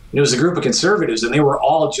 And it was a group of conservatives, and they were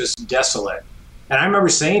all just desolate. And I remember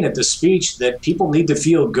saying at the speech that people need to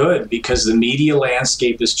feel good because the media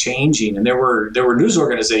landscape is changing. And there were news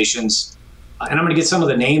organizations, and I'm going to get some of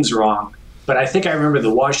the names wrong, but I think I remember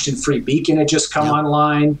the Washington Free Beacon had just come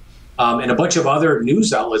online, and a bunch of other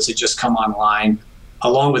news outlets had just come online,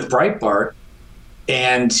 along with Breitbart.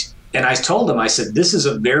 And I told them, I said, this is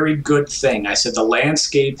a very good thing. I said, the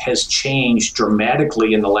landscape has changed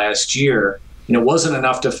dramatically in the last year. And it wasn't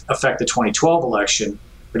enough to affect the 2012 election,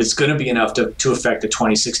 but it's going to be enough to affect the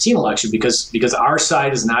 2016 election because our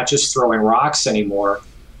side is not just throwing rocks anymore.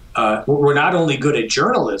 We're not only good at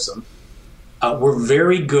journalism, we're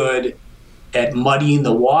very good at muddying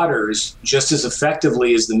the waters just as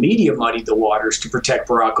effectively as the media muddied the waters to protect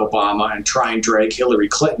Barack Obama and try and drag Hillary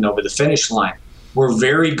Clinton over the finish line. We're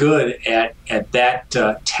very good at that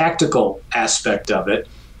tactical aspect of it,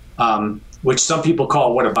 which some people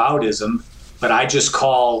call whataboutism, but I just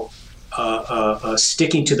call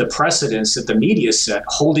sticking to the precedents that the media set,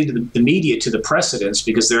 holding the media to the precedents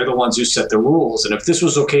because they're the ones who set the rules. And if this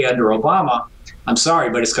was okay under Obama, I'm sorry,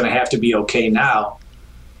 but it's going to have to be okay now.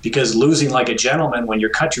 Because losing like a gentleman when your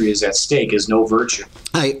country is at stake is no virtue.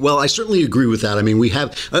 I certainly agree with that. I mean, we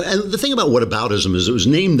have, and the thing about whataboutism is it was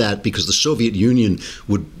named that because the Soviet Union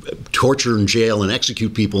would torture and jail and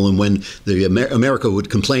execute people, and when America would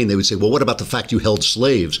complain, they would say, well, what about the fact you held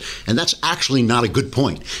slaves? And that's actually not a good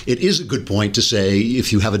point. It is a good point to say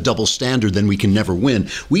if you have a double standard, then we can never win.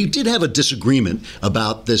 We did have a disagreement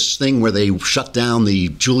about this thing where they shut down the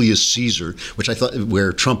Julius Caesar, which I thought,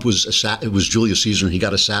 where Trump was Julius Caesar and he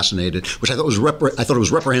got assassinated, which I thought it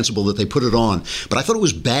was reprehensible that they put it on, but I thought it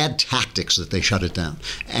was bad tactics that they shut it down.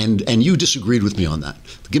 And you disagreed with me on that.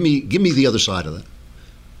 Give me the other side of that.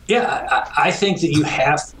 Yeah, I think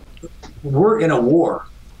that we're in a war,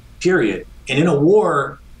 period. And in a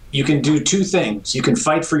war, you can do two things. You can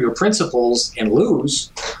fight for your principles and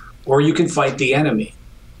lose, or you can fight the enemy.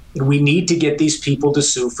 And we need to get these people to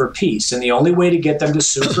sue for peace. And the only way to get them to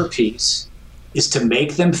sue for peace is to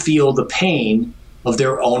make them feel the pain of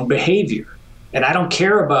their own behavior. And I don't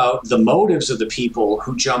care about the motives of the people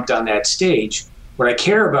who jumped on that stage. What I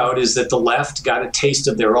care about is that the left got a taste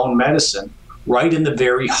of their own medicine right in the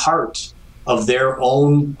very heart of their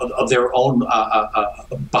own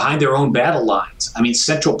behind their own battle lines. I mean,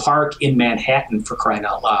 Central Park in Manhattan, for crying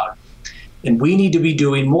out loud. And we need to be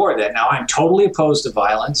doing more of that. Now, I'm totally opposed to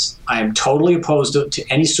violence. I am totally opposed to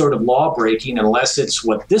any sort of law breaking unless it's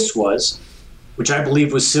what this was, which I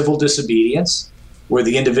believe was civil disobedience, where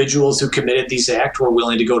the individuals who committed these acts were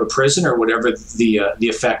willing to go to prison or whatever the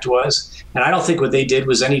effect was. And I don't think what they did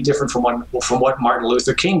was any different from what Martin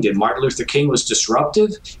Luther King did. Martin Luther King was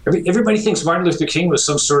disruptive. Everybody thinks Martin Luther King was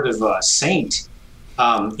some sort of saint,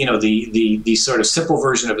 the sort of simple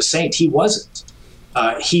version of a saint. He wasn't.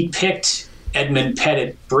 He picked Edmund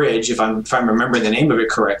Pettit Bridge, if I'm remembering the name of it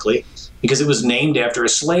correctly, because it was named after a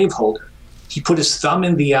slaveholder. He put his thumb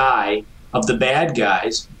in the eye of the bad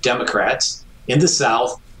guys, Democrats, in the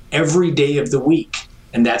South every day of the week,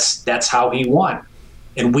 and that's how he won.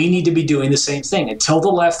 And we need to be doing the same thing. Until the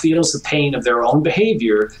left feels the pain of their own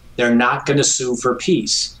behavior, they're not going to sue for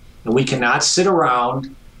peace. And we cannot sit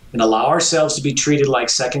around and allow ourselves to be treated like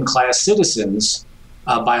second-class citizens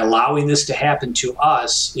by allowing this to happen to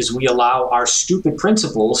us, is we allow our stupid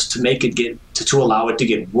principles to make it to allow it to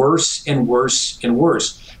get worse and worse and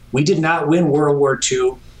worse. We did not win World War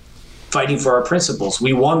II fighting for our principles.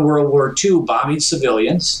 We won World War II bombing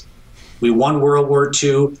civilians. We won World War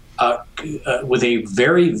II with a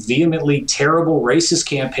very vehemently terrible racist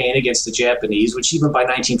campaign against the Japanese, which even by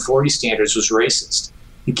 1940 standards was racist.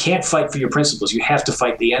 You can't fight for your principles. You have to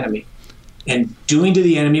fight the enemy. And doing to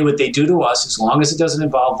the enemy what they do to us, as long as it doesn't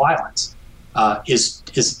involve violence,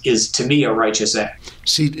 is to me a righteous act.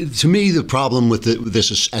 See, to me, the problem with this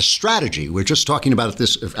is, as strategy, we're just talking about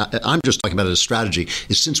this, I'm just talking about it as strategy,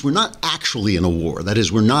 is since we're not actually in a war, that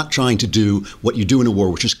is, we're not trying to do what you do in a war,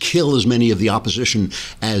 which is kill as many of the opposition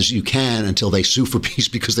as you can until they sue for peace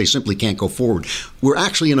because they simply can't go forward. We're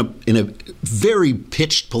actually in a very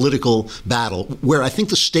pitched political battle where I think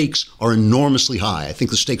the stakes are enormously high. I think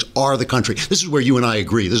the stakes are the country. This is where you and I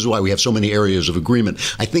agree. This is why we have so many areas of agreement.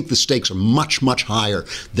 I think the stakes are much, much higher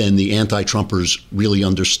than the anti-Trumpers really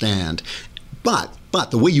understand. But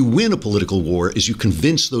the way you win a political war is you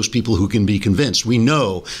convince those people who can be convinced. We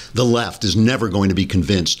know the left is never going to be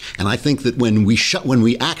convinced. And I think that when we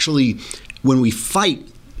fight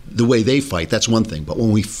the way they fight, that's one thing. But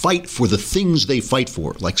when we fight for the things they fight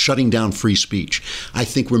for, like shutting down free speech, I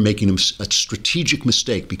think we're making a strategic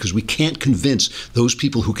mistake, because we can't convince those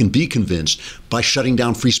people who can be convinced by shutting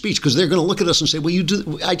down free speech, because they're going to look at us and say, well,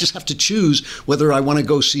 I just have to choose whether I want to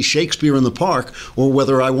go see Shakespeare in the park or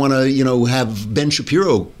whether I want to, have Ben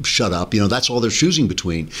Shapiro shut up. That's all they're choosing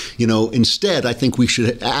between. Instead, I think we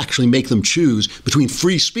should actually make them choose between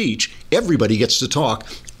free speech, everybody gets to talk,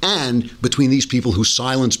 and between these people who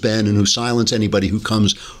silence Ben and who silence anybody who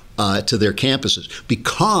comes to their campuses.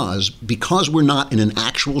 Because we're not in an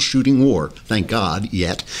actual shooting war, thank God,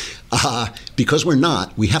 yet, because we're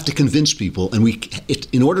not, we have to convince people. And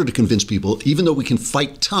in order to convince people, even though we can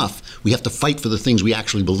fight tough, we have to fight for the things we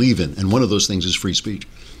actually believe in. And one of those things is free speech.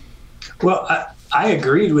 Well, I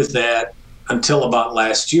agreed with that until about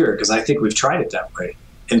last year, because I think we've tried it that way.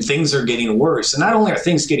 And things are getting worse. And not only are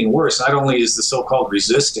things getting worse, not only is the so-called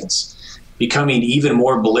resistance becoming even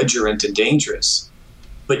more belligerent and dangerous,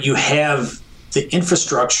 but you have the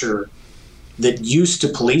infrastructure that used to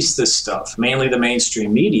police this stuff, mainly the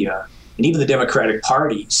mainstream media, and even the Democratic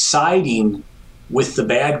Party, siding with the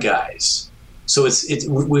bad guys. So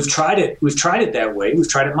we've tried it that way. We've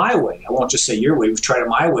tried it my way. I won't just say your way. We've tried it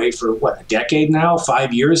my way for a decade now,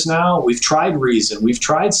 5 years now. We've tried reason. We've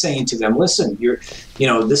tried saying to them, listen,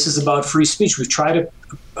 this is about free speech. We've tried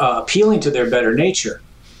appealing to their better nature.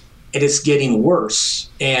 It is getting worse,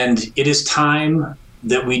 and it is time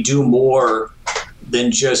that we do more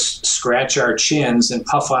than just scratch our chins and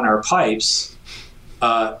puff on our pipes.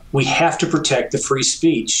 We have to protect the free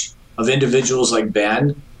speech of individuals like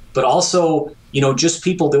Ben, but also, just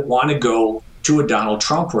people that want to go to a Donald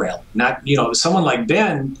Trump rally. Not, someone like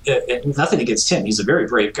Ben, nothing against him. He's a very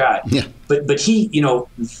brave guy. Yeah. But he,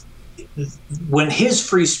 when his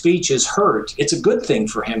free speech is hurt, it's a good thing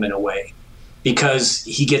for him in a way, because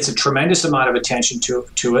he gets a tremendous amount of attention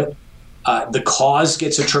to it. The cause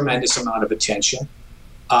gets a tremendous amount of attention.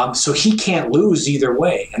 So he can't lose either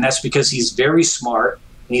way. And that's because he's very smart,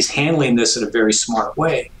 and he's handling this in a very smart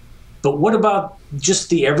way. But what about just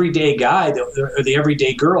the everyday guy or the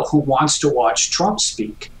everyday girl who wants to watch Trump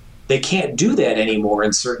speak? They can't do that anymore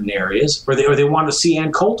in certain areas, or they want to see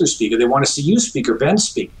Ann Coulter speak, or they want to see you speak or Ben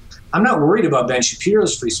speak. I'm not worried about Ben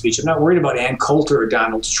Shapiro's free speech. I'm not worried about Ann Coulter or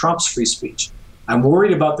Donald Trump's free speech. I'm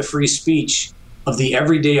worried about the free speech of the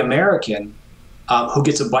everyday American who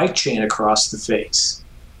gets a bike chain across the face.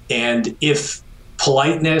 And if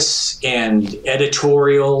politeness and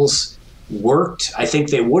editorials worked, I think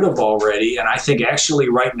they would have already. And I think actually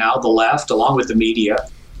right now the left, along with the media,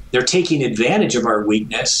 they're taking advantage of our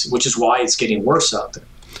weakness, which is why it's getting worse out there.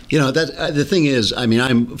 The thing is,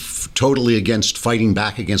 I'm totally against fighting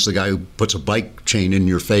back against the guy who puts a bike chain in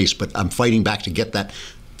your face, but I'm fighting back to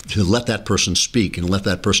let that person speak and let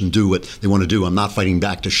that person do what they want to do. I'm not fighting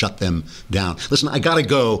back to shut them down. Listen, I got to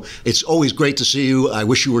go. It's always great to see you. I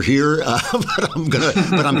wish you were here, but I'm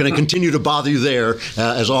gonna continue to bother you there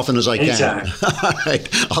as often as I can. Anytime. All right.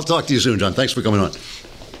 I'll talk to you soon, John. Thanks for coming on.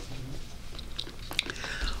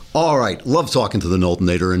 All right. Love talking to the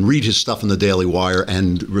Knowltonator, and read his stuff in the Daily Wire,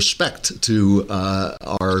 and respect to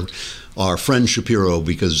our friend Shapiro,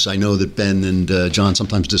 because I know that Ben and John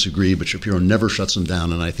sometimes disagree, but Shapiro never shuts them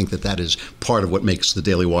down, and I think that is part of what makes the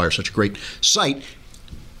Daily Wire such a great site.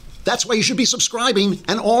 That's why you should be subscribing,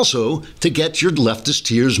 and also to get your Leftist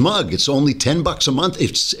Tears mug. It's only $10 a month.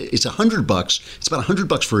 It's $100. It's about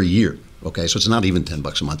 $100 for a year. Okay, so it's not even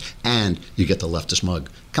 $10 a month, and you get the Leftist mug.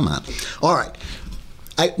 Come on. All right.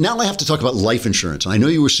 Now I have to talk about life insurance. And I know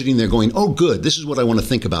you were sitting there going, oh, good, this is what I want to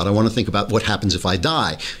think about. I want to think about what happens if I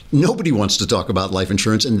die. Nobody wants to talk about life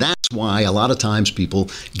insurance, and that's why a lot of times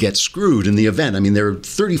people get screwed in the event. I mean, there are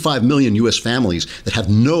 35 million U.S. families that have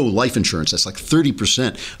no life insurance. That's like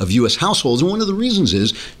 30% of U.S. households. And one of the reasons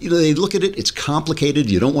is, they look at it, it's complicated,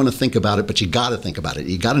 you don't want to think about it, but you got to think about it.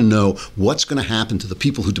 You got to know what's going to happen to the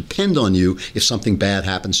people who depend on you if something bad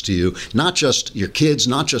happens to you. Not just your kids,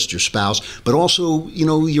 not just your spouse, but also,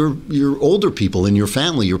 your older people in your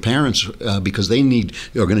family, your parents, because they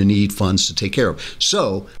are going to need funds to take care of.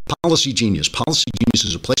 So, Policy Genius. Policy Genius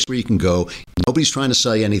is a place where you can go. Nobody's trying to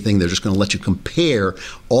sell you anything. They're just going to let you compare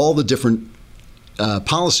all the different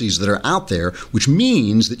policies that are out there, which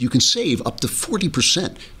means that you can save up to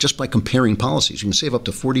 40% just by comparing policies. You can save up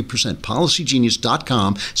to 40%.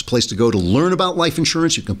 PolicyGenius.com is a place to go to learn about life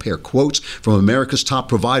insurance. You compare quotes from America's top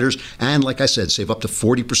providers, and like I said, save up to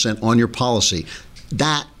 40% on your policy.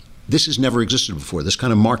 This has never existed before. This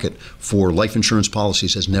kind of market for life insurance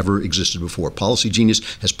policies has never existed before. Policy Genius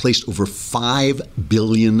has placed over $5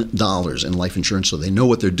 billion in life insurance, so they know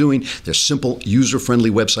what they're doing. Their simple, user-friendly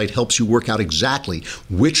website helps you work out exactly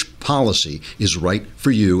which policy is right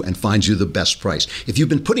for you and finds you the best price. If you've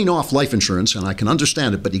been putting off life insurance, and I can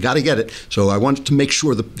understand it, but you got to get it, so I want to make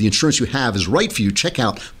sure that the insurance you have is right for you. Check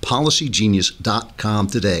out PolicyGenius.com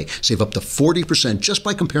today. Save up to 40% just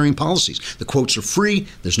by comparing policies. The quotes are free.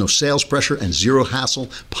 There's no sales pressure and zero hassle.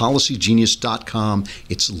 PolicyGenius.com.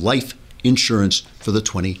 It's life insurance for the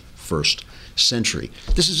 21st century.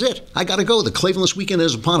 This is it. I got to go. The Clavenless weekend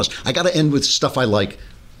is upon us. I got to end with stuff I like.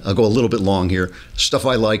 I'll go a little bit long here. Stuff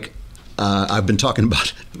I like. I've been talking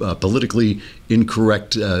about politically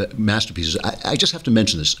incorrect masterpieces. I just have to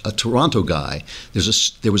mention this. A Toronto guy,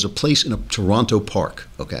 there was a place in a Toronto park,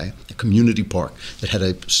 okay, a community park that had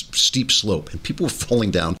a steep slope, and people were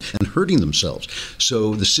falling down and hurting themselves.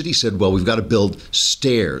 So the city said, well, we've got to build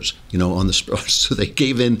stairs, on the so they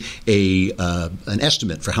gave in an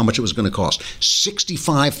estimate for how much it was going to cost,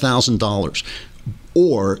 $65,000.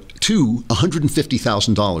 Or to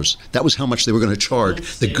 $150,000. That was how much they were going to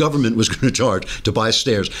charge. The government was going to charge to buy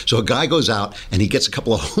stairs. So a guy goes out and he gets a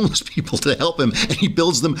couple of homeless people to help him, and he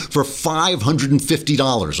builds them for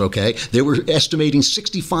 $550. Okay, they were estimating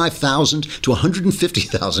 $65,000 to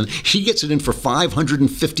 $150,000. He gets it in for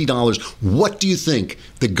 $550. What do you think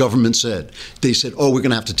the government said? They said, "Oh, we're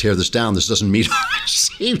going to have to tear this down. This doesn't meet our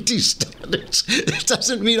safety standards. It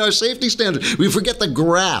doesn't meet our safety standards." We forget the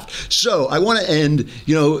graft. So I want to end.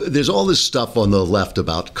 There's all this stuff on the left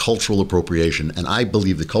about cultural appropriation, and I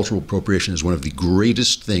believe that cultural appropriation is one of the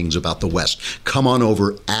greatest things about the West. Come on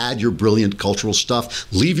over, add your brilliant cultural stuff,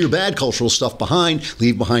 leave your bad cultural stuff behind,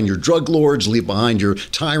 leave behind your drug lords, leave behind your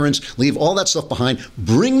tyrants, leave all that stuff behind,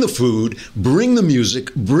 bring the food, bring the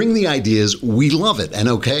music, bring the ideas. We love it. And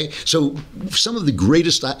okay, so some of the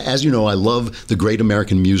greatest, as you know, I love the great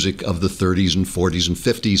American music of the 30s and 40s and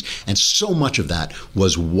 50s, and so much of that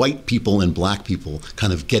was white people and black people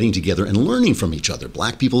kind of getting together and learning from each other.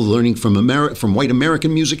 Black people learning from white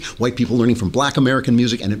American music, white people learning from black American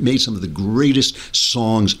music, and it made some of the greatest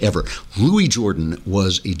songs ever. Louis Jordan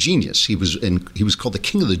was a genius. He was called the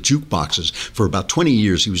king of the jukeboxes for about 20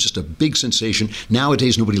 years. He was just a big sensation.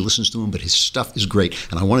 Nowadays, nobody listens to him, but his stuff is great.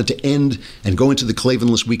 And I wanted to end and go into the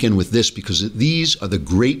Clavenless weekend with this, because these are the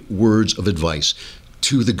great words of advice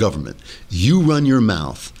to the government. You run your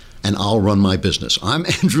mouth, and I'll run my business. I'm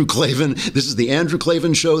Andrew Klavan. This is the Andrew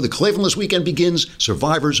Klavan Show. The Clavenless weekend begins.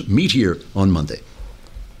 Survivors meet here on Monday.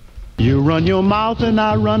 You run your mouth and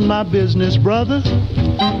I run my business, brother.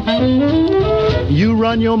 You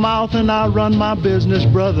run your mouth and I run my business,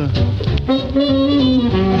 brother.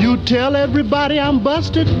 You tell everybody I'm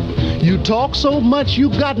busted. You talk so much you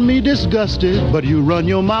got me disgusted. But you run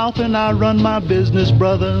your mouth and I run my business,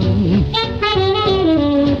 brother.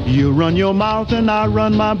 You run your mouth and I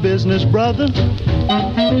run my business, brother.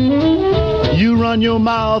 You run your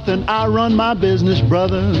mouth and I run my business,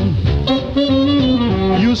 brother.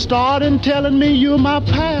 You start in telling me you're my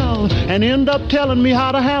pal and end up telling me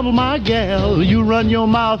how to handle my gal. You run your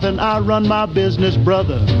mouth and I run my business,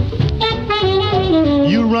 brother.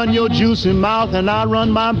 You run your juicy mouth and I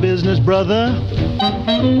run my business, brother.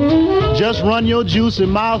 Just run your juicy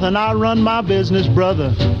mouth and I run my business,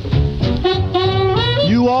 brother.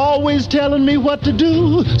 You always telling me what to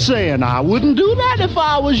do, saying I wouldn't do that if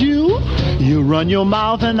I was you. You run your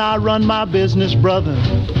mouth and I run my business, brother.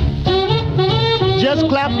 Just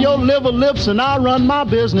clap your liver lips and I'll run my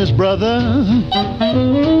business, brother.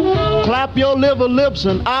 Clap your liver lips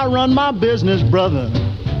and I'll run my business, brother.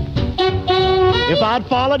 If I'd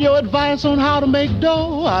followed your advice on how to make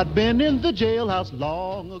dough, I'd been in the jailhouse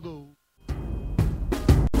long ago.